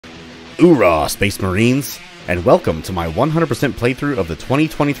Hoorah, Space Marines, and welcome to my 100% playthrough of the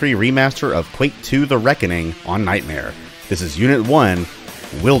 2023 remaster of Quake 2 The Reckoning on Nightmare. This is Unit 1,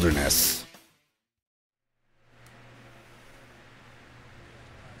 Wilderness.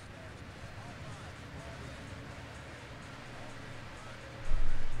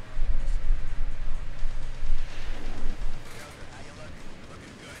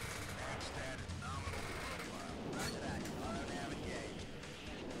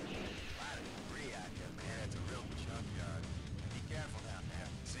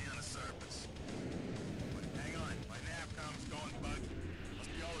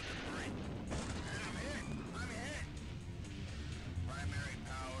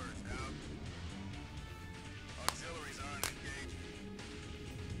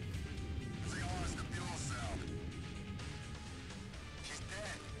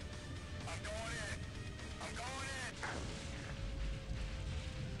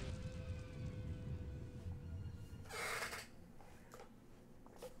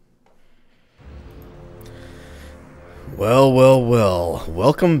 Well,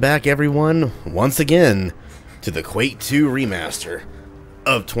 welcome back everyone, once again, to the Quake 2 Remaster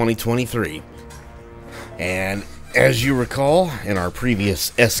of 2023. And as you recall, in our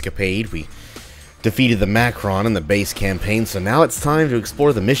previous escapade, we defeated the Macron in the base campaign, so now it's time to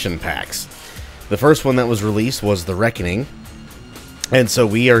explore the mission packs. The first one that was released was The Reckoning, and so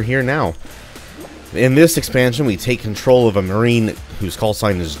we are here now. In this expansion, we take control of a Marine whose call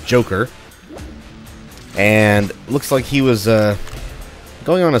sign is Joker. And looks like he was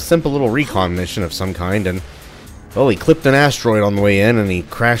going on a simple little recon mission of some kind, and well, he clipped an asteroid on the way in, and he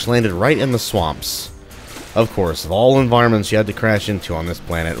crash landed right in the swamps. Of course, of all environments you had to crash into on this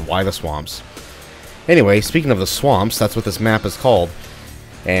planet, why the swamps? Anyway, speaking of the swamps, that's what this map is called.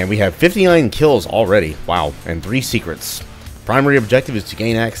 And we have 59 kills already, wow, and 3 secrets. Primary objective is to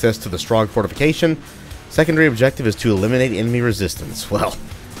gain access to the Strogg fortification. Secondary objective is to eliminate enemy resistance. Well,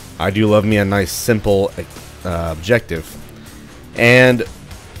 I do love me a nice, simple objective. And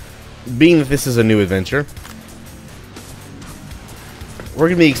being that this is a new adventure, we're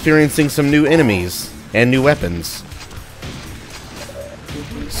going to be experiencing some new enemies and new weapons.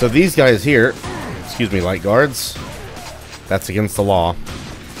 So these guys here, excuse me, light guards, that's against the law.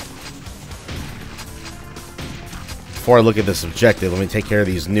 Before I look at this objective, let me take care of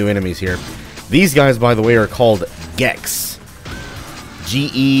these new enemies here. These guys, by the way, are called Gekks.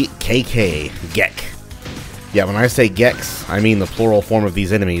 G-E-K-K, Gekk. Yeah, when I say Gekks, I mean the plural form of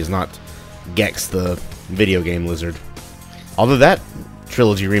these enemies, not Gekks, the video game lizard. Although that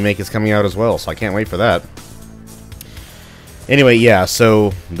trilogy remake is coming out as well, so I can't wait for that. Anyway, yeah,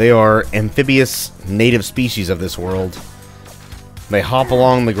 so they are amphibious native species of this world. They hop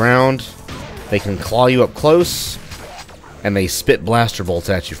along the ground, they can claw you up close, and they spit blaster bolts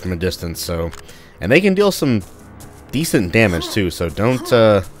at you from a distance, so... And they can deal some decent damage too, so don't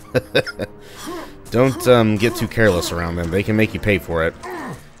don't get too careless around them. They can make you pay for it.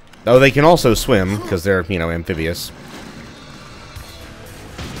 Oh, they can also swim because they're, you know, amphibious.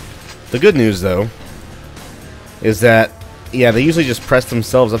 The good news though is that, yeah, they usually just press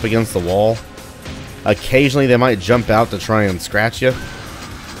themselves up against the wall. Occasionally they might jump out to try and scratch you,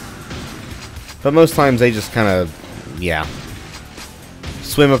 but most times they just kind of, yeah,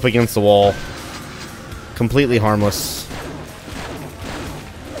 swim up against the wall. Completely harmless.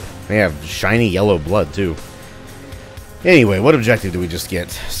 They have shiny yellow blood, too. Anyway, what objective do we just get?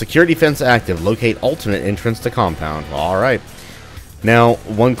 Security fence active. Locate alternate entrance to compound. Alright. Now,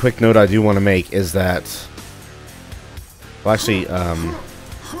 one quick note I do want to make is that... Well, actually,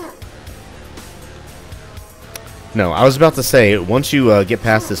 no, I was about to say, once you get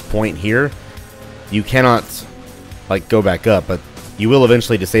past this point here, you cannot, like, go back up, but you will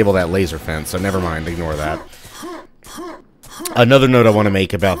eventually disable that laser fence, so never mind, ignore that. Another note I want to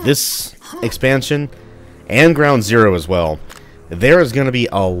make about this expansion, and Ground Zero as well, there is going to be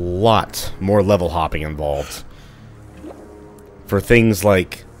a lot more level hopping involved. For things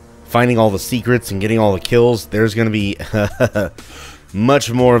like finding all the secrets and getting all the kills, there's going to be much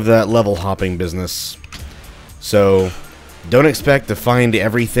more of that level hopping business. So, don't expect to find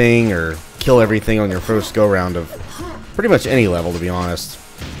everything or kill everything on your first go-round of pretty much any level, to be honest.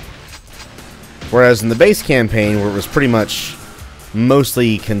 Whereas in the base campaign, where it was pretty much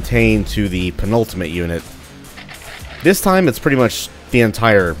mostly contained to the penultimate unit, this time it's pretty much the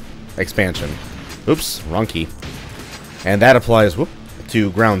entire expansion. Oops, wrong key. And that applies, whoop,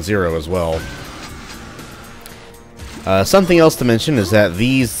 to Ground Zero as well. Something else to mention is that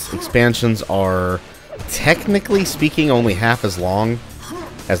these expansions are, technically speaking, only half as long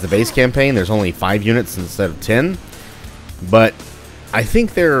as the base campaign. There's only 5 units instead of 10. But I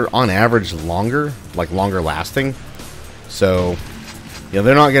think they're on average longer, like longer lasting. So, you know,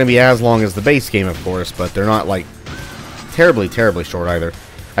 they're not going to be as long as the base game, of course, but they're not like terribly, terribly short either.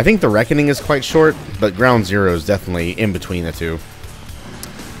 I think the Reckoning is quite short, but Ground Zero is definitely in between the two.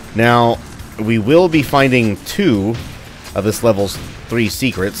 Now, we will be finding 2 of this level's 3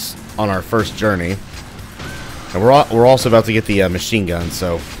 secrets on our first journey. And we're also about to get the machine gun,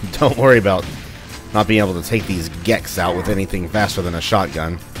 so don't worry about not being able to take these Gekks out with anything faster than a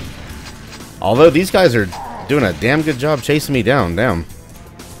shotgun. Although these guys are doing a damn good job chasing me down. Damn.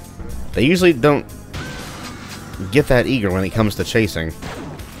 They usually don't get that eager when it comes to chasing.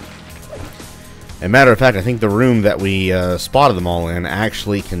 As a matter of fact, I think the room that we spotted them all in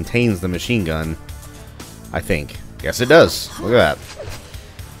actually contains the machine gun. I think. Yes, it does. Look at that.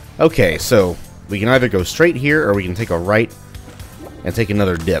 Okay, so we can either go straight here or we can take a right and take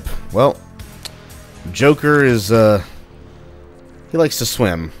another dip. Well, Joker is, he likes to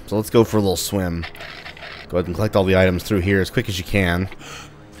swim, so let's go for a little swim. Go ahead and collect all the items through here as quick as you can.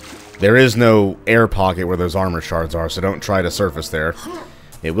 There is no air pocket where those armor shards are, so don't try to surface there.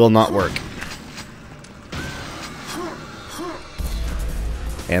 It will not work.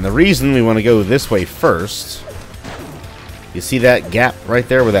 And the reason we want to go this way first, you see that gap right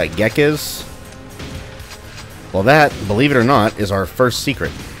there where that Gekk is? Well, that, believe it or not, is our first secret.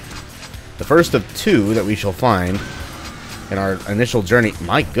 The first of 2 that we shall find in our initial journey.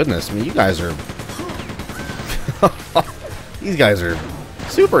 My goodness, I mean, you guys are... These guys are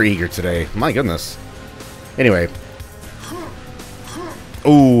super eager today. My goodness. Anyway.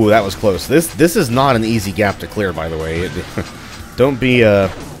 Ooh, that was close. This is not an easy gap to clear, by the way. Don't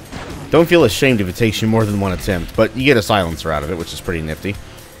feel ashamed if it takes you more than 1 attempt, but you get a silencer out of it, which is pretty nifty.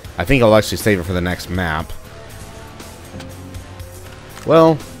 I think I'll actually save it for the next map.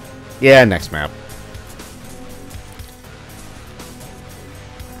 Well, yeah, next map.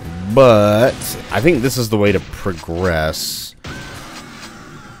 But I think this is the way to progress.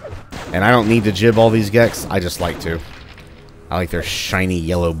 And I don't need to jib all these Gekks, I just like to. I like their shiny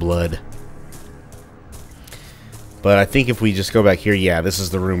yellow blood. But I think if we just go back here, yeah, this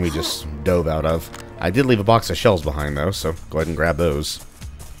is the room we just dove out of. I did leave a box of shells behind, though, so go ahead and grab those.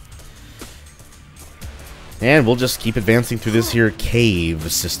 And we'll just keep advancing through this here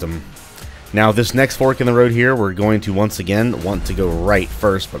cave system. Now, this next fork in the road here, we're going to once again want to go right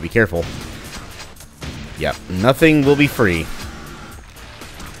first, but be careful. Yep, nothing will be free.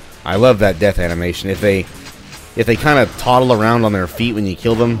 I love that death animation. If they kind of toddle around on their feet when you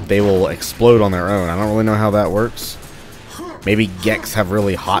kill them, they will explode on their own. I don't really know how that works. Maybe Gekks have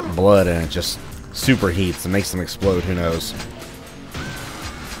really hot blood and it just superheats and makes them explode. Who knows?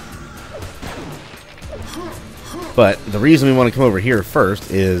 But the reason we want to come over here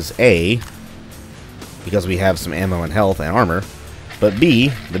first is A, because we have some ammo and health and armor. But B,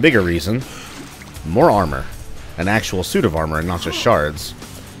 the bigger reason, more armor. An actual suit of armor and not just shards.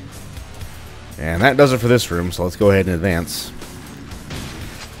 And that does it for this room, so let's go ahead and advance.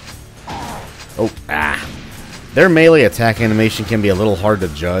 Oh, Their melee attack animation can be a little hard to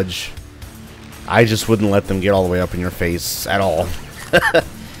judge. I just wouldn't let them get all the way up in your face at all.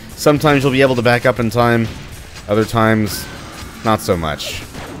 Sometimes you'll be able to back up in time, other times, not so much.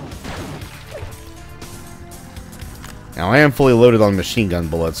 Now, I am fully loaded on machine gun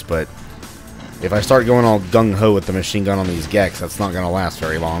bullets, but if I start going all gung-ho with the machine gun on these Gekks, that's not going to last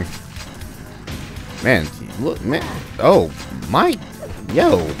very long. Man, look, man. Oh, my.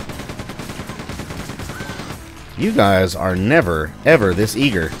 Yo. You guys are never, ever this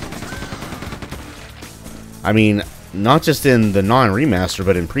eager. I mean, not just in the non-remaster,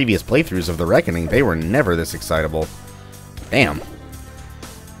 but in previous playthroughs of The Reckoning, they were never this excitable. Damn.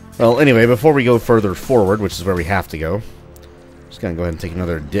 Well, anyway, before we go further forward, which is where we have to go, just gonna go ahead and take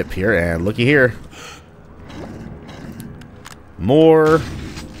another dip here, and looky here. More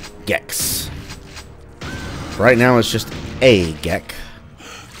Gekks. Right now, it's just a Gekk.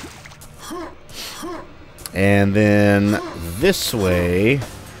 And then this way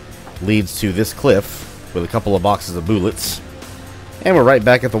leads to this cliff with a couple of boxes of bullets. And we're right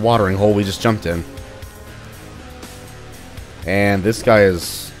back at the watering hole we just jumped in. And this guy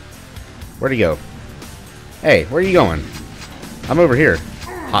is... Where'd he go? Hey, where are you going? I'm over here.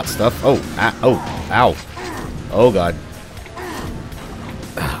 Hot stuff. Oh, ow. Oh, God.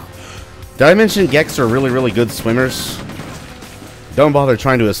 Did I mention Gekks are really, really good swimmers? Don't bother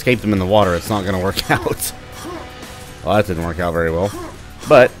trying to escape them in the water. It's not going to work out. Well, that didn't work out very well.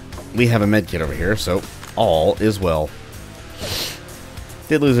 But we have a med kit over here, so all is well.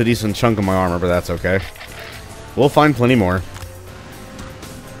 Did lose a decent chunk of my armor, but that's okay. We'll find plenty more.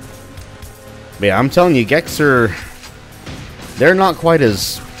 But yeah, I'm telling you, Gekks are... they're not quite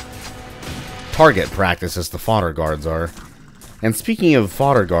as target practice as the fodder guards are. And speaking of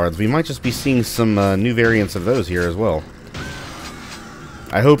fodder guards, we might just be seeing some new variants of those here as well.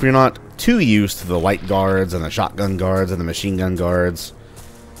 I hope you're not too used to the light guards and the shotgun guards and the machine gun guards.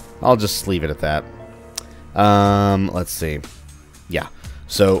 I'll just leave it at that. Let's see. Yeah.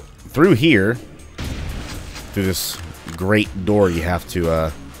 So, through here, through this great door you have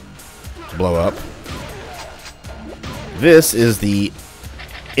to blow up. This is the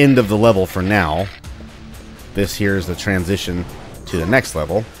end of the level for now. This here is the transition to the next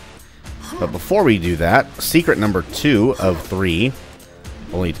level. But before we do that, secret number 2 of 3,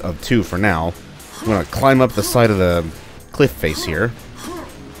 only of 2 for now, I'm going to climb up the side of the cliff face here,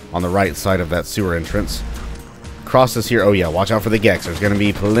 on the right side of that sewer entrance. Cross this here. Oh yeah, watch out for the Gekks. There's going to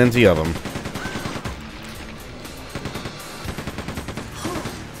be plenty of them.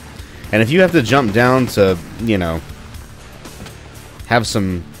 And if you have to jump down to, you know, have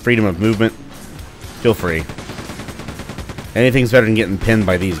some freedom of movement, feel free. Anything's better than getting pinned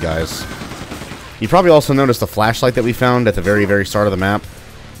by these guys. You probably also noticed the flashlight that we found at the very, very start of the map.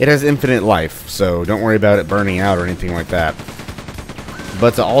 It has infinite life, so don't worry about it burning out or anything like that.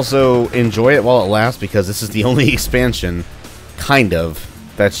 But to also enjoy it while it lasts, because this is the only expansion, kind of,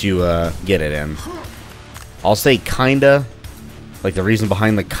 that you get it in. I'll say kinda, like the reason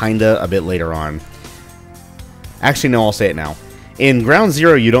behind the kinda a bit later on. Actually, no, I'll say it now. In Ground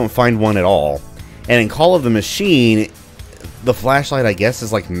Zero, you don't find one at all. And in Call of the Machine, the flashlight, I guess,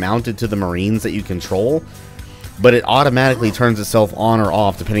 is like mounted to the Marines that you control, but it automatically turns itself on or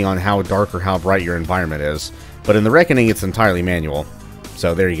off depending on how dark or how bright your environment is. But in the Reckoning, it's entirely manual.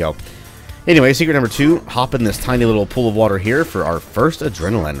 So there you go. Anyway, secret number 2, hop in this tiny little pool of water here for our first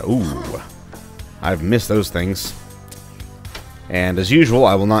adrenaline. Ooh, I've missed those things. And as usual,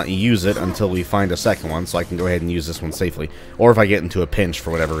 I will not use it until we find a second one, so I can go ahead and use this one safely. Or if I get into a pinch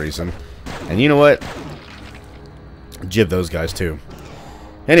for whatever reason. And you know what? Jib those guys too.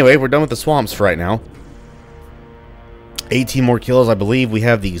 Anyway, we're done with the swamps for right now. 18 more kills. I believe we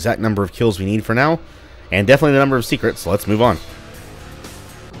have the exact number of kills we need for now. And definitely the number of secrets, so let's move on.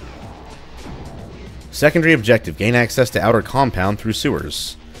 Secondary objective, gain access to outer compound through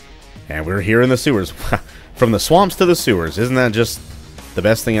sewers. And we're here in the sewers. From the swamps to the sewers. Isn't that just the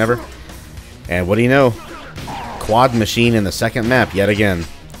best thing ever? And what do you know? Quad machine in the second map yet again.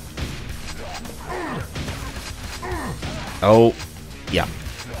 Oh, yeah.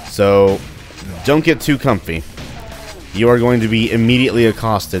 So, don't get too comfy. You are going to be immediately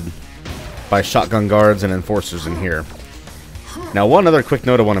accosted by shotgun guards and enforcers in here. Now, one other quick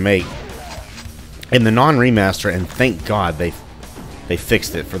note I want to make. In the non-remaster, and thank God they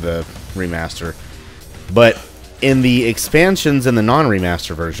fixed it for the remaster, but in the expansions in the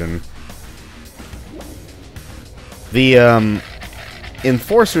non-remaster version, the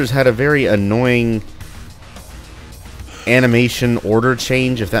enforcers had a very annoying animation order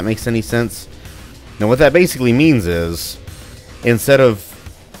change, if that makes any sense. Now what that basically means is, instead of,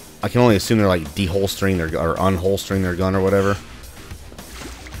 I can only assume they're like deholstering their, or unholstering their gun or whatever.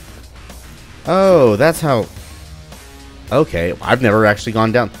 Oh, that's how. Okay, I've never actually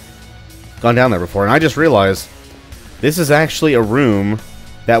gone down there before, and I just realized this is actually a room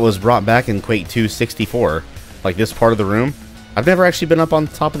that was brought back in Quake 2 64. Like this part of the room. I've never actually been up on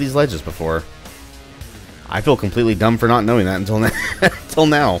top of these ledges before. I feel completely dumb for not knowing that until now. Until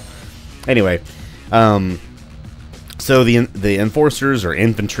now. Anyway, so the enforcers, or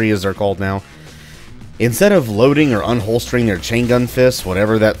infantry as they're called now, instead of loading or unholstering their chain gun fists,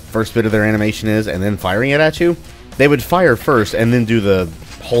 whatever that first bit of their animation is, and then firing it at you, they would fire first and then do the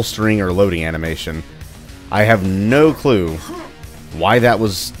holstering or loading animation. I have no clue why that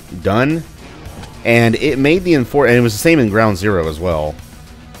was done, and it made the and it was the same in Ground Zero as well.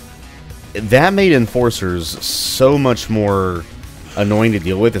 That made enforcers so much more annoying to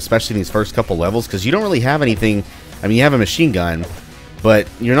deal with, especially in these first couple levels, because you don't really have anything. I mean, you have a machine gun, but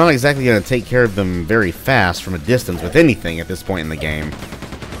you're not exactly going to take care of them very fast from a distance with anything at this point in the game.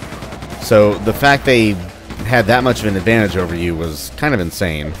 So the fact they had that much of an advantage over you was kind of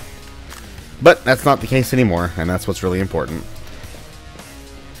insane. But that's not the case anymore, and that's what's really important.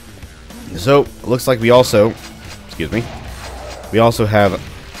 So, it looks like we also, excuse me, we also have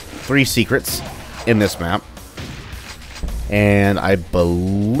 3 secrets in this map. And I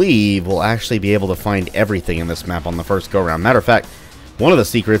believe we'll actually be able to find everything in this map on the first go-around. Matter of fact, one of the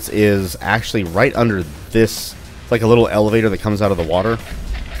secrets is actually right under this, like a little elevator that comes out of the water,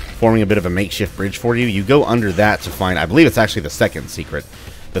 forming a bit of a makeshift bridge for you. You go under that to find, I believe it's actually the second secret.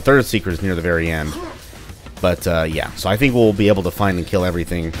 The third secret is near the very end. But, yeah, so I think we'll be able to find and kill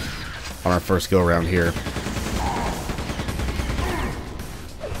everything on our first go-around here.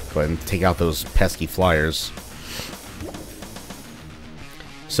 Go ahead and take out those pesky flyers.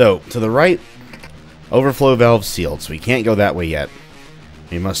 So, to the right, overflow valve sealed, so we can't go that way yet.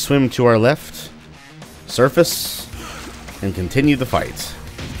 We must swim to our left, surface, and continue the fight.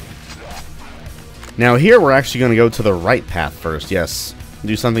 Now here we're actually going to go to the right path first, yes.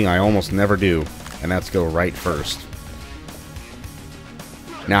 Do something I almost never do, and that's go right first.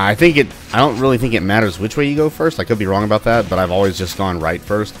 Now I don't really think it matters which way you go first. I could be wrong about that, but I've always just gone right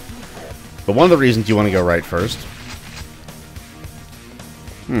first. But one of the reasons you want to go right first...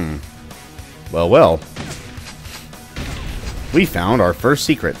 Well. We found our first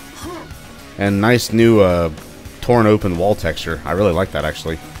secret. And nice new torn open wall texture. I really like that,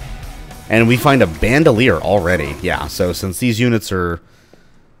 actually. And we find a bandolier already. Yeah, so since these units are...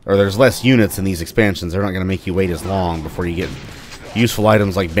 Or there's less units in these expansions, they're not going to make you wait as long before you get useful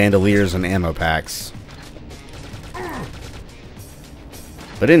items like bandoliers and ammo packs.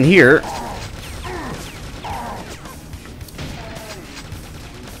 But in here...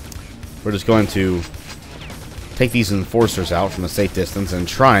 We're just going to take these enforcers out from a safe distance and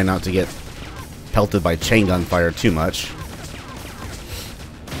try not to get pelted by chain gun fire too much.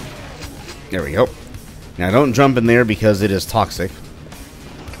 There we go. Now don't jump in there because it is toxic.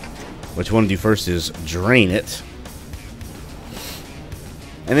 What you want to do first is drain it.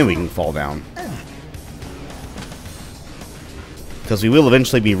 And then we can fall down. Because we will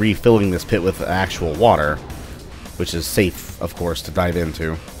eventually be refilling this pit with actual water, which is safe, of course, to dive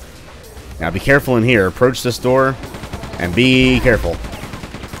into. Now be careful in here. Approach this door and be careful.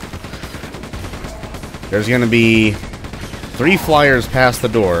 There's going to be 3 flyers past the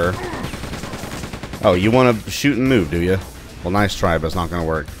door. Oh, you want to shoot and move, do you? Well, nice try, but it's not going to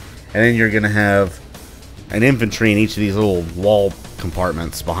work. And then you're going to have an infantry in each of these little wall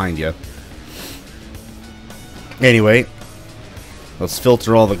compartments behind you. Anyway, let's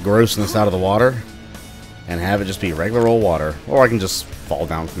filter all the grossness out of the water and have it just be regular old water. Or I can just fall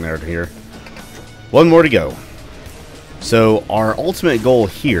down from there to here. One more to go. So our ultimate goal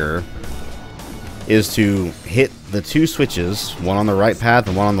here is to hit the 2 switches, one on the right path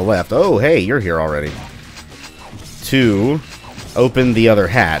and one on the left. Oh, hey, you're here already. To open the other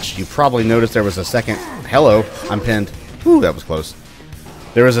hatch. You probably noticed there was a second... Hello, I'm pinned. Whew, that was close.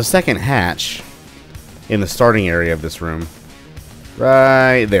 There was a second hatch in the starting area of this room.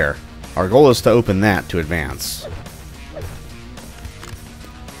 Right there. Our goal is to open that to advance.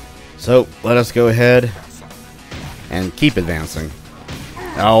 So, let us go ahead and keep advancing.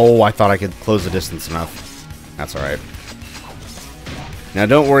 Oh, I thought I could close the distance enough. That's alright. Now,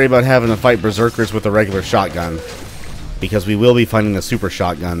 don't worry about having to fight berserkers with a regular shotgun, because we will be finding the super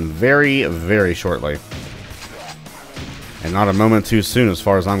shotgun very, very shortly. And not a moment too soon as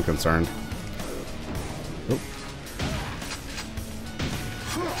far as I'm concerned. Oh.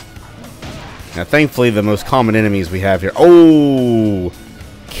 Now, thankfully, the most common enemies we have here... Oh!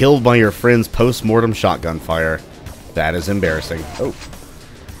 Killed by your friend's post-mortem shotgun fire. That is embarrassing. Oh.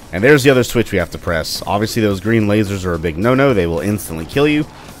 And there's the other switch we have to press. Obviously, those green lasers are a big no-no. They will instantly kill you.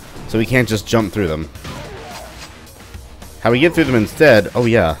 So we can't just jump through them. How we get through them instead... Oh,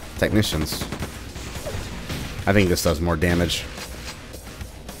 yeah. Technicians. I think this does more damage.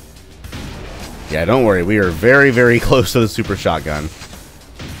 Yeah, don't worry. We are very, very close to the super shotgun.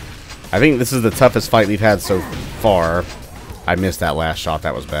 I think this is the toughest fight we've had so far. I missed that last shot.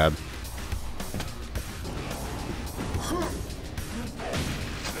 That was bad.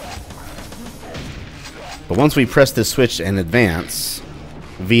 But once we press this switch and advance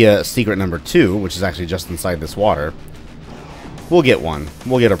via secret number 2, which is actually just inside this water, we'll get one.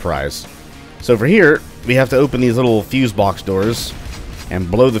 We'll get a prize. So for here, we have to open these little fuse box doors and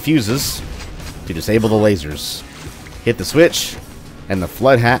blow the fuses to disable the lasers. Hit the switch, and the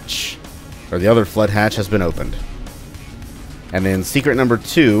flood hatch, or the other flood hatch, has been opened. And then secret number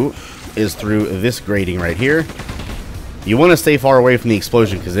 2 is through this grating right here. You want to stay far away from the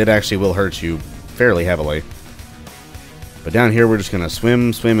explosion because it actually will hurt you fairly heavily. But down here we're just going to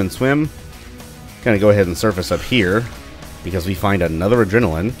swim, swim, and swim. Going to go ahead and surface up here because we find another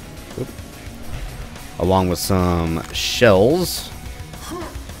adrenaline. Oop. Along with some shells.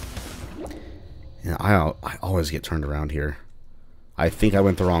 Yeah, I always get turned around here. I think I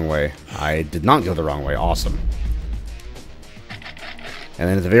went the wrong way. I did not go the wrong way. Awesome. And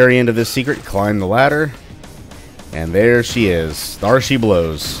then at the very end of this secret, climb the ladder. And there she is. There she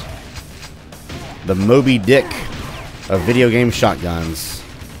blows. The Moby Dick of video game shotguns.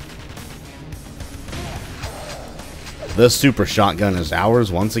 The super shotgun is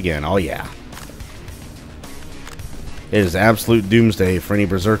ours once again. Oh yeah. It is absolute doomsday for any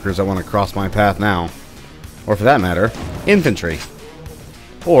berserkers that want to cross my path now. Or for that matter, infantry.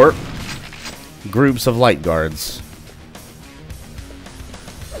 or groups of light guards.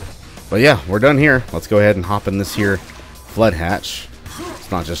 But yeah, we're done here. Let's go ahead and hop in this here flood hatch. Let's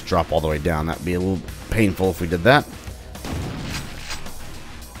not just drop all the way down. That'd be a little painful if we did that.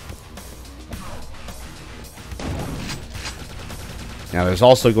 Now there's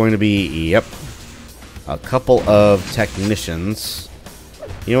also going to be, yep, a couple of technicians.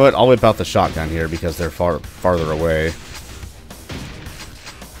 You know what? I'll whip out the shotgun here because they're farther away.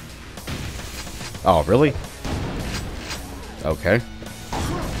 Oh, really? Okay.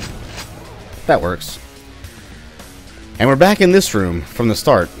 That works. And we're back in this room from the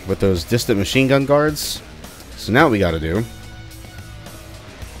start with those distant machine gun guards. So now what we gotta do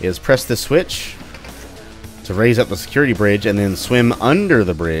is press this switch to raise up the security bridge and then swim under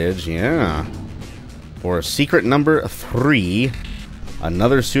the bridge. Yeah. For secret number 3,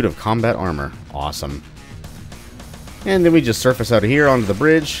 another suit of combat armor. Awesome. And then we just surface out of here onto the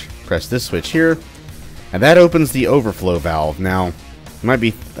bridge, press this switch here, and that opens the overflow valve. Now, you might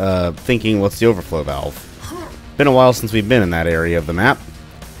be thinking, what's the overflow valve? Been a while since we've been in that area of the map,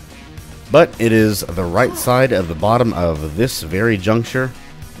 but it is the right side of the bottom of this very juncture,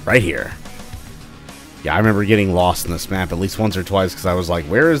 right here. Yeah, I remember getting lost in this map at least once or twice because I was like,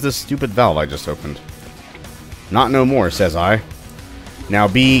 where is this stupid valve I just opened? Not no more, says I. Now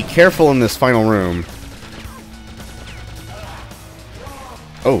be careful in this final room.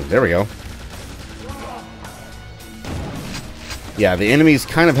 Oh, there we go. Yeah, the enemies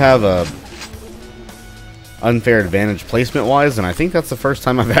kind of have a unfair advantage placement-wise, and I think that's the first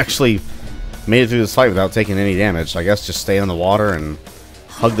time I've actually made it through this fight without taking any damage. I guess just stay in the water and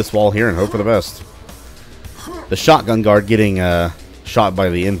hug this wall here and hope for the best. The shotgun guard getting shot by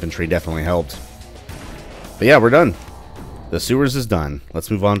the infantry definitely helped. But yeah, we're done. The sewers is done.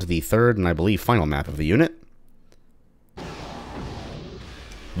 Let's move on to the third and I believe final map of the unit.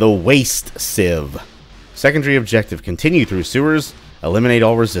 The Waste Sieve. Secondary objective, continue through sewers, eliminate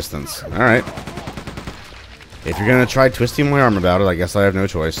all resistance. Alright. If you're going to try twisting my arm about it, I guess I have no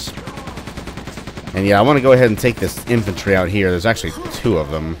choice. And yeah, I want to go ahead and take this infantry out here. There's actually 2 of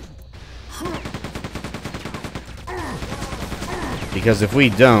them. Because if we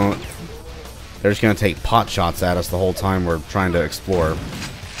don't, they're just going to take pot shots at us the whole time we're trying to explore.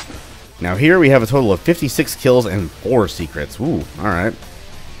 Now here we have a total of 56 kills and 4 secrets. Ooh, alright.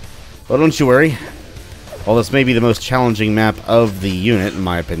 Well, don't you worry. While this may be the most challenging map of the unit, in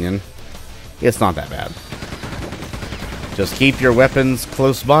my opinion, it's not that bad. Just keep your weapons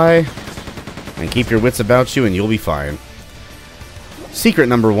close by, and keep your wits about you, and you'll be fine. Secret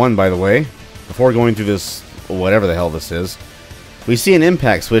number 1, by the way, before going through this, whatever the hell this is, we see an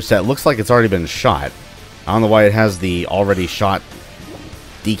impact switch that looks like it's already been shot. I don't know why it has the already shot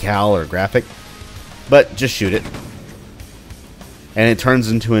decal or graphic, but just shoot it. And it turns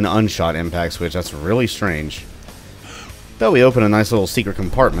into an unshot impact switch. That's really strange. But we open a nice little secret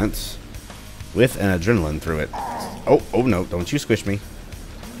compartment with an adrenaline through it. Oh no, don't you squish me.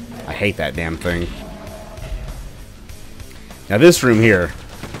 I hate that damn thing. Now this room here,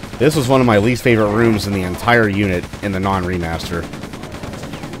 this was one of my least favorite rooms in the entire unit in the non-remaster.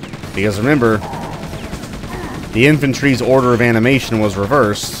 Because remember, the infantry's order of animation was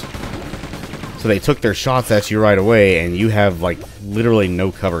reversed. So they took their shots at you right away, and you have, like, literally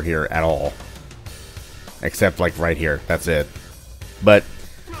no cover here at all. Except, like, right here. That's it. But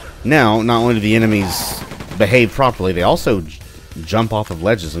now, not only do the enemies behave properly, they also jump off of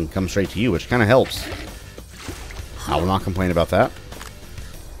ledges and come straight to you, which kind of helps. I will not complain about that.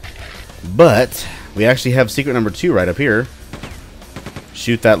 But we actually have secret number 2 right up here.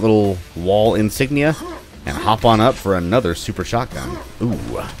 Shoot that little wall insignia and hop on up for another super shotgun.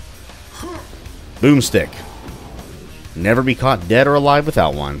 Ooh. Boomstick. Never be caught dead or alive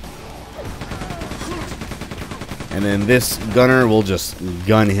without one. And then this gunner will just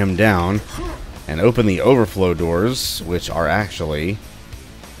gun him down and open the overflow doors, which are actually,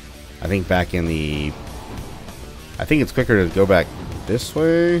 I think, back in the... I think it's quicker to go back this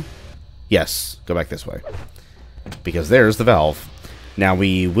way. Yes, go back this way. Because there's the valve. Now,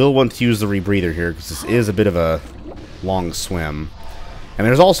 we will want to use the rebreather here, because this is a bit of a long swim. And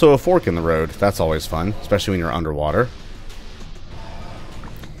there's also a fork in the road. That's always fun, especially when you're underwater.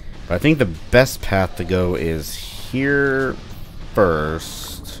 But I think the best path to go is here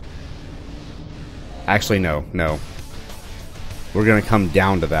first. Actually, no. We're going to come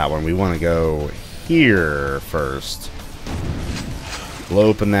down to that one. We want to go here first. We'll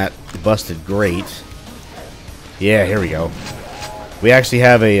open that busted grate. Yeah, here we go. We actually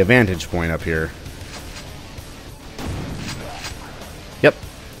have a vantage point up here. Yep.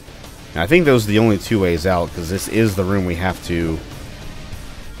 And I think those are the only 2 ways out, because this is the room we have to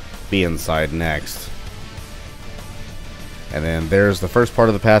be inside next. And then there's the first part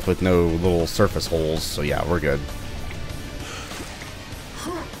of the path with no little surface holes, so yeah, we're good.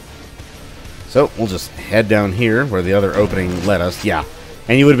 So, we'll just head down here where the other opening led us. Yeah,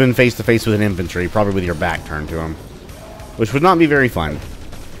 and you would have been face to face with an infantry, probably with your back turned to him, which would not be very fun.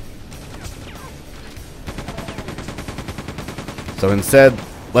 So instead,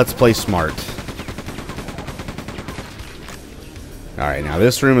 let's play smart. Alright, now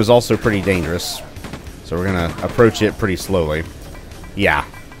this room is also pretty dangerous, so we're going to approach it pretty slowly. Yeah.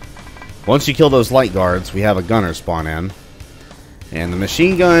 Once you kill those light guards, we have a gunner spawn in. And the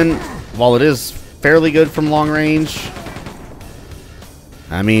machine gun, while it is fairly good from long range,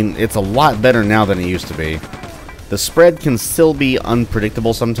 I mean, it's a lot better now than it used to be. The spread can still be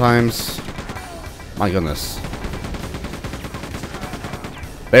unpredictable sometimes. My goodness.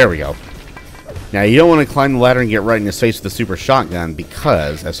 There we go. Now, you don't want to climb the ladder and get right in his face with a super shotgun,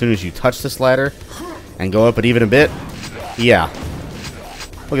 because as soon as you touch this ladder and go up it even a bit, yeah.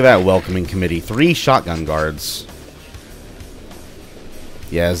 Look at that welcoming committee. 3 shotgun guards.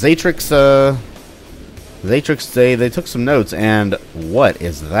 Yeah, Zatrix, they took some notes, and what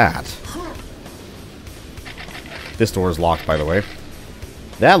is that? This door is locked, by the way.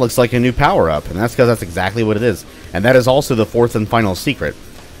 That looks like a new power-up, and that's because that's exactly what it is. And that is also the 4th and final secret.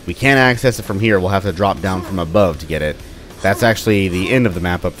 We can't access it from here. We'll have to drop down from above to get it. That's actually the end of the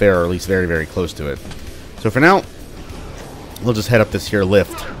map up there, or at least very, very close to it. So for now, we'll just head up this here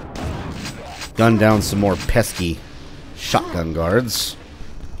lift. Gun down some more pesky shotgun guards.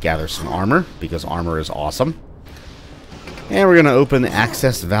 Gather some armor, because armor is awesome. And we're going to open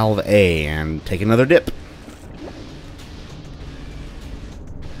access valve A and take another dip.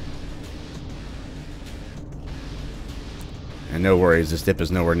 And no worries, this dip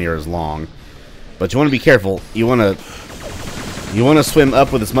is nowhere near as long. But you want to be careful. You want to swim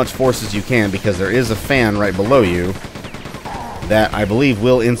up with as much force as you can, because there is a fan right below you that I believe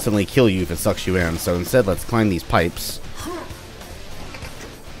will instantly kill you if it sucks you in. So instead, let's climb these pipes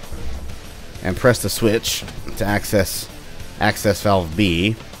and press the switch to access valve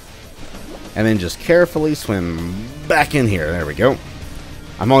B, and then just carefully swim back in here. There we go.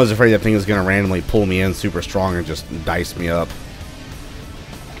 I'm always afraid that thing is going to randomly pull me in super strong and just dice me up.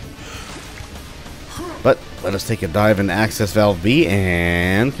 But let us take a dive into access valve B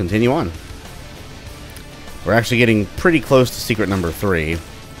and continue on. We're actually getting pretty close to secret number 3.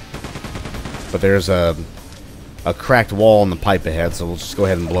 But there's a cracked wall in the pipe ahead, so we'll just go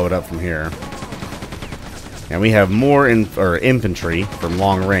ahead and blow it up from here. And we have more infantry from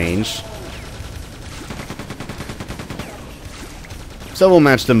long range. So we'll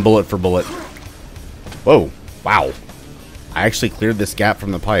match them bullet for bullet. Whoa. Wow. I actually cleared this gap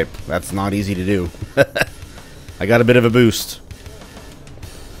from the pipe. That's not easy to do. I got a bit of a boost.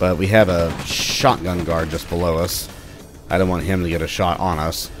 But we have a shotgun guard just below us. I don't want him to get a shot on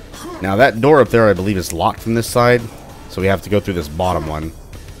us. Now that door up there I believe is locked from this side. So we have to go through this bottom one.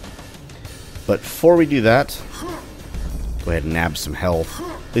 But before we do that, go ahead and nab some health.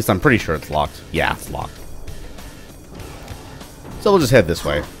 At least I'm pretty sure it's locked. Yeah, it's locked. So we'll just head this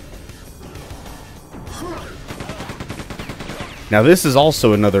way. Now this is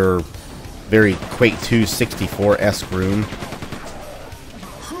also another very Quake 2 64-esque room.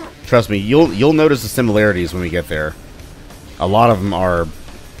 Trust me, you'll notice the similarities when we get there. A lot of them are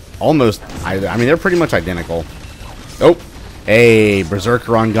almost, I mean, they're pretty much identical. Oh, hey,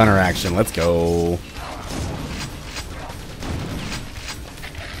 Berserker on gunner action. Let's go.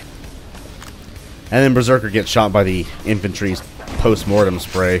 And then Berserker gets shot by the infantry's post-mortem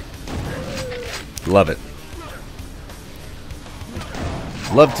spray. Love it.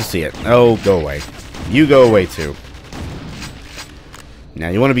 Love to see it. Oh, go away. You go away too. Now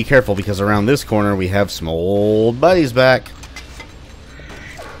you want to be careful, because around this corner we have some old buddies back.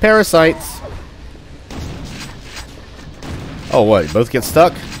 Parasites. Oh, what? Both get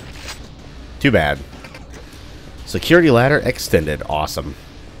stuck? Too bad. Security ladder extended. Awesome.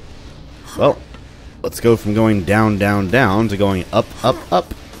 Well, let's go from going down, down, down to going up, up,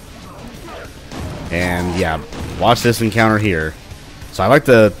 up. And yeah, watch this encounter here. So I like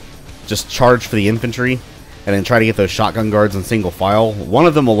to just charge for the infantry and then try to get those shotgun guards in single file. One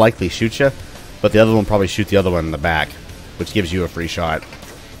of them will likely shoot you, but the other one will probably shoot the other one in the back, which gives you a free shot.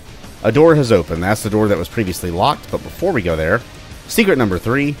 A door has opened. That's the door that was previously locked, but before we go there, secret number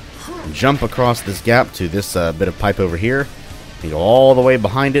 3, jump across this gap to this bit of pipe over here, and go all the way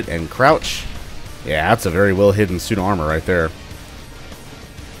behind it and crouch. Yeah, that's a very well hidden suit of armor right there.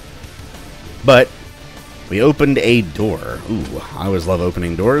 But we opened a door. Ooh, I always love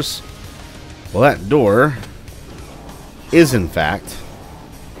opening doors. Well, that door is in fact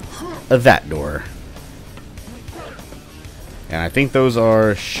that door. And I think those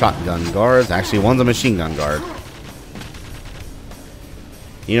are shotgun guards. Actually, one's a machine gun guard.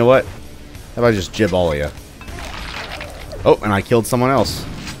 You know what? How about I just jib all of you? Oh, and I killed someone else.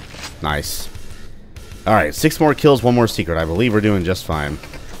 Nice. Alright, 6 more kills, 1 more secret. I believe we're doing just fine.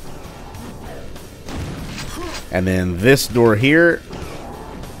 And then this door here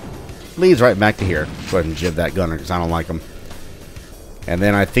leads right back to here. Go ahead and jib that gunner because I don't like him. And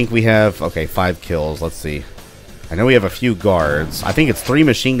then I think we have, okay, 5 kills. Let's see. I know we have a few guards. I think it's 3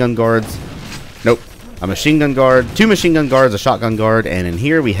 machine gun guards. Nope. A machine gun guard, 2 machine gun guards, a shotgun guard, and in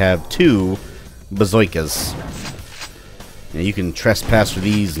here we have 2 bazookas. Now you can trespass for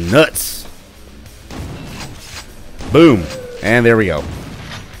these nuts. Boom. And there we go.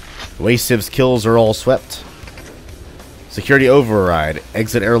 The way Sieve's kills are all swept. Security override.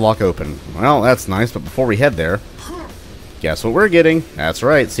 Exit airlock open. Well, that's nice, but before we head there, guess what we're getting? That's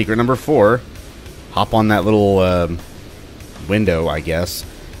right, secret number 4. Hop on that little window, I guess,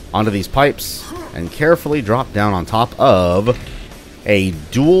 onto these pipes, and carefully drop down on top of a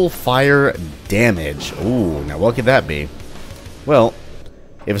dual fire damage. Ooh, now what could that be? Well,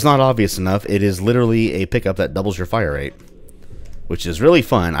 if it's not obvious enough, it is literally a pickup that doubles your fire rate, which is really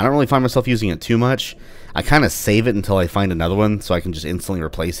fun. I don't really find myself using it too much. I kind of save it until I find another one so I can just instantly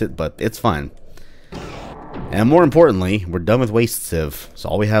replace it, but it's fun. And more importantly, we're done with Waste Sieve, so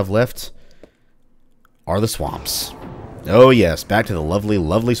all we have left are the swamps. Oh yes, back to the lovely,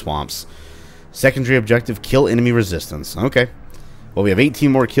 lovely swamps. Secondary objective, kill enemy resistance. Okay. Well, we have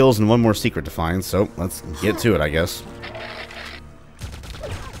 18 more kills and 1 more secret to find, so let's get to it, I guess.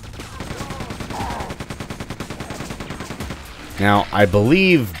 Now, I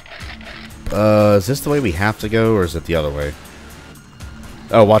believe... is this the way we have to go, or is it the other way?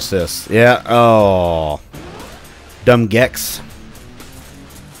 Oh, watch this. Yeah, oh. Dumb Gekks.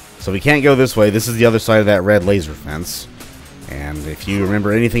 So we can't go this way. This is the other side of that red laser fence. And if you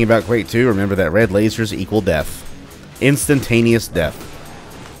remember anything about Quake 2, remember that red lasers equal death. Instantaneous death.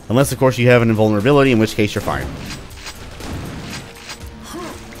 Unless, of course, you have an invulnerability, in which case you're fine.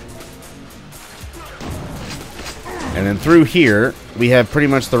 And then through here, we have pretty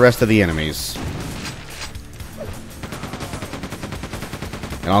much the rest of the enemies.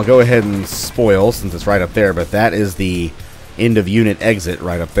 And I'll go ahead and spoil, since it's right up there, but that is the end of unit exit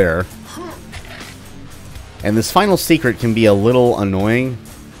right up there. And this final secret can be a little annoying,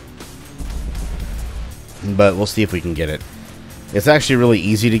 but we'll see if we can get it. It's actually really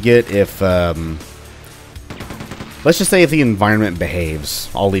easy to get if, let's just say if the environment behaves.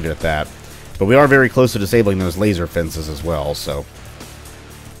 I'll leave it at that. But we are very close to disabling those laser fences as well, so.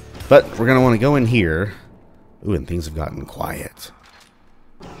 But we're going to want to go in here. Ooh, and things have gotten quiet.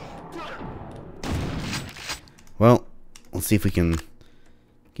 Well, let's see if we can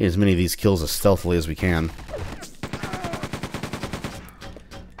get as many of these kills as stealthily as we can.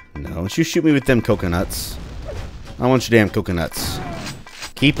 No, don't you shoot me with them coconuts. I want your damn coconuts.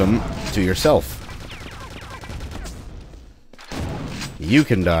 Keep them to yourself. You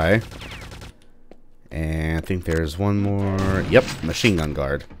can die. And I think there's one more. Yep, machine gun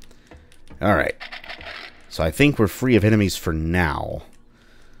guard. Alright. So I think we're free of enemies for now.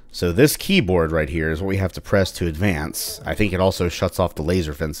 So this keyboard right here is what we have to press to advance. I think it also shuts off the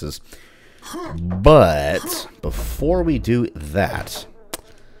laser fences. But before we do that,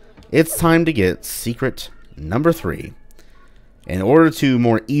 it's time to get secret number 3. In order to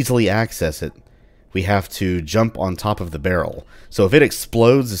more easily access it, we have to jump on top of the barrel. So if it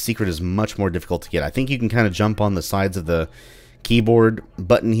explodes, the secret is much more difficult to get. I think you can kind of jump on the sides of the keyboard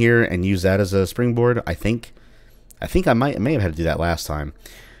button here and use that as a springboard, I think. I may have had to do that last time.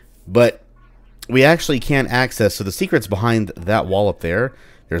 But we actually can't access, so the secret's behind that wall up there.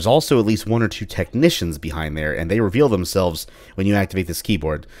 There's also at least 1 or 2 technicians behind there, and they reveal themselves when you activate this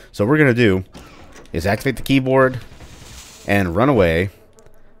keyboard. So what we're going to do is activate the keyboard and run away.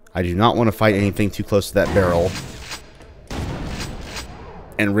 I do not want to fight anything too close to that barrel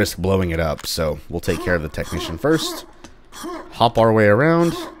and risk blowing it up, so we'll take care of the technician first. Hop our way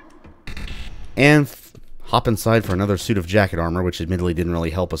around and hop inside for another suit of jacket armor, which admittedly didn't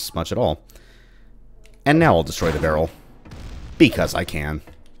really help us much at all. And now I'll destroy the barrel. Because I can.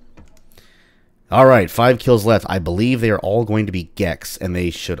 Alright, 5 kills left. I believe they are all going to be Gekks, and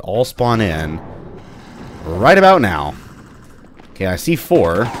they should all spawn in right about now. Okay, I see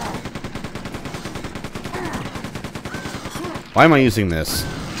 4. Why am I using this?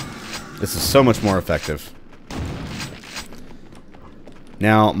 This is so much more effective.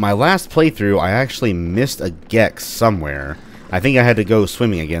 Now, my last playthrough, I actually missed a Gekks somewhere. I think I had to go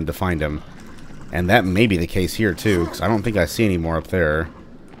swimming again to find him. And that may be the case here, too, because I don't think I see any more up there.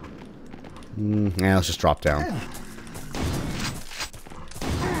 Yeah, let's just drop down.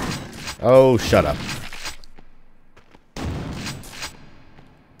 Oh, shut up.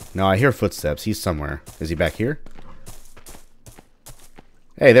 No, I hear footsteps. He's somewhere. Is he back here?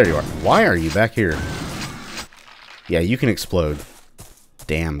 Hey, there you are. Why are you back here? Yeah, you can explode.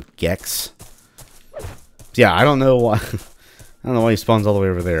 Damn Gekks. Yeah, I don't know why. I don't know why he spawns all the way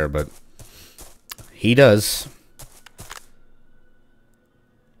over there, but he does.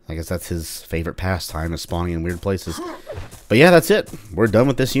 I guess that's his favorite pastime, is spawning in weird places. But yeah, that's it. We're done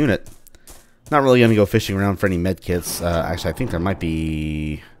with this unit. Not really going to go fishing around for any medkits. Actually, I think there might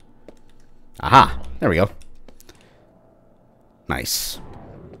be... Aha! There we go. Nice.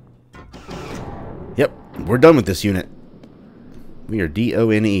 Yep, we're done with this unit. We are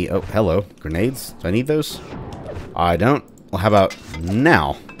D-O-N-E. Oh, hello. Grenades? Do I need those? I don't. Well, how about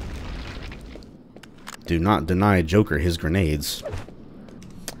now? Do not deny Joker his grenades.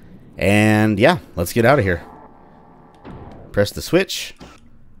 And yeah, let's get out of here. Press the switch.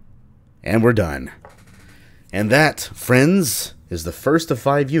 And we're done. And that, friends, is the first of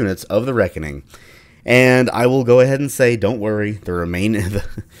 5 units of the Reckoning. And I will go ahead and say, don't worry, the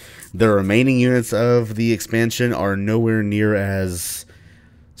remaining units of the expansion are nowhere near as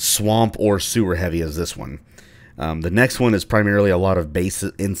swamp or sewer heavy as this one. The next one is primarily a lot of base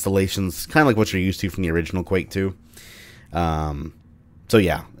installations, kind of like what you're used to from the original Quake 2. So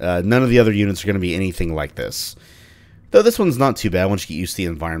yeah, none of the other units are going to be anything like this. Though this one's not too bad once you get used to the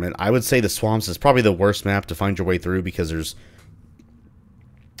environment. I would say the swamps is probably the worst map to find your way through because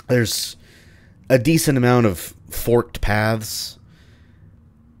there's a decent amount of forked paths.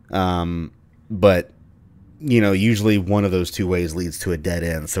 But, you know, usually one of those 2 ways leads to a dead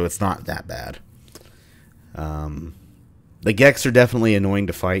end, so it's not that bad. The Gekks are definitely annoying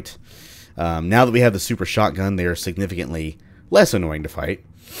to fight. Now that we have the super shotgun, they are significantly less annoying to fight,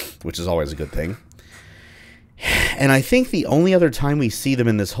 which is always a good thing. And I think the only other time we see them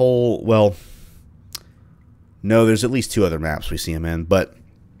in this whole, well, no, there's at least 2 other maps we see them in, but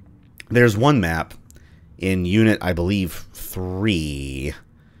there's one map in Unit, I believe, 3.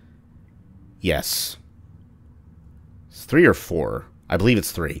 Yes. It's 3 or 4. I believe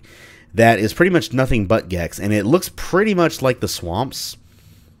it's 3. That is pretty much nothing but Gekks, and it looks pretty much like the swamps,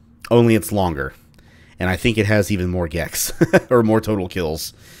 only it's longer. And I think it has even more Gekks, or more total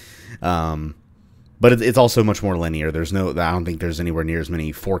kills. But it's also much more linear. I don't think there's anywhere near as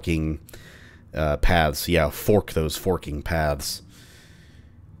many forking paths. Yeah, fork those forking paths.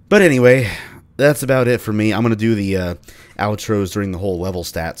 But anyway, that's about it for me. I'm going to do the outros during the whole level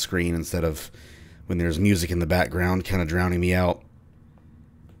stat screen instead of when there's music in the background kind of drowning me out.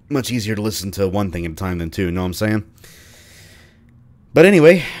 Much easier to listen to one thing at a time than 2, know what I'm saying? But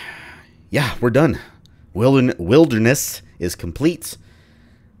anyway, yeah, we're done. Wilderness is complete.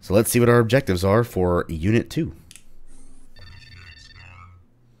 So let's see what our objectives are for Unit 2.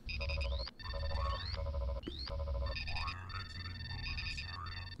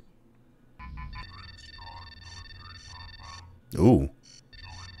 Ooh.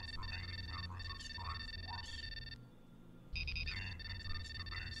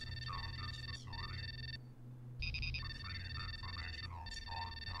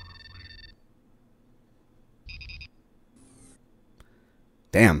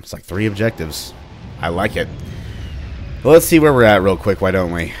 Damn, it's like 3 objectives. I like it. Well, let's see where we're at real quick, why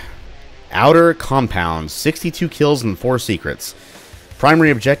don't we? Outer Compound, 62 kills and 4 secrets.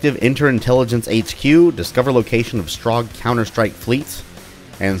 Primary objective, enter Intelligence HQ, discover location of Strogg Counter-Strike fleet.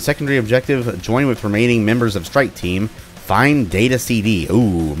 And secondary objective, join with remaining members of Strike Team, find Data CD.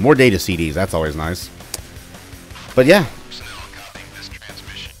 Ooh, more Data CDs, that's always nice. But yeah.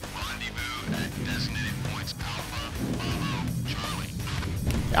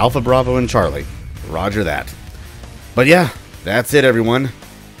 Alpha, Bravo, and Charlie. Roger that. But yeah, that's it, everyone.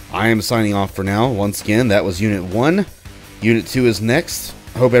 I am signing off for now. Once again, that was Unit 1. Unit 2 is next.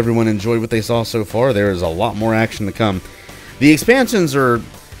 Hope everyone enjoyed what they saw so far. There is a lot more action to come. The expansions are,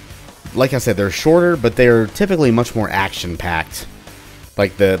 like I said, they're shorter, but they're typically much more action-packed.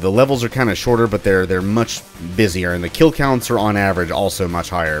 Like, the levels are kind of shorter, but they're much busier, and the kill counts are, on average, also much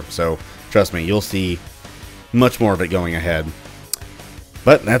higher. So, trust me, you'll see much more of it going ahead.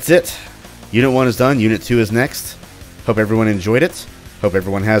 But that's it. Unit 1 is done. Unit 2 is next. Hope everyone enjoyed it. Hope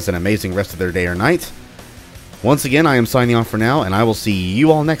everyone has an amazing rest of their day or night. Once again, I am signing off for now, and I will see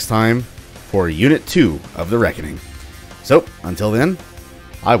you all next time for Unit 2 of The Reckoning. So, until then,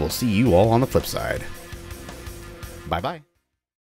 I will see you all on the flip side. Bye-bye.